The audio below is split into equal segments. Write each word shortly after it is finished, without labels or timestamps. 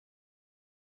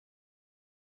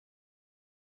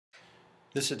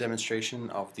This is a demonstration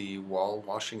of the wall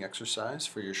washing exercise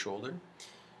for your shoulder.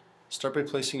 Start by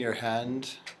placing your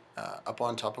hand up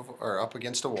on top of or up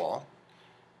against a wall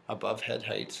above head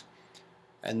height,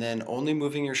 and then only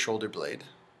moving your shoulder blade.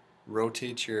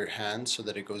 Rotate your hand so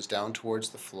that it goes down towards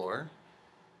the floor.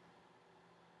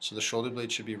 So the shoulder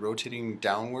blade should be rotating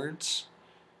downwards,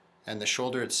 and the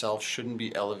shoulder itself shouldn't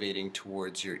be elevating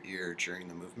towards your ear during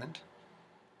the movement.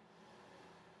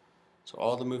 So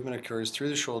all the movement occurs through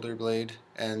the shoulder blade,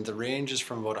 and the range is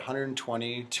from about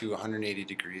 120 to 180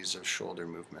 degrees of shoulder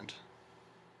movement.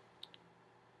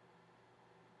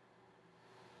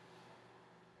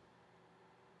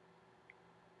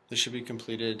 This should be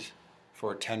completed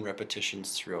for 10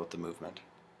 repetitions throughout the movement.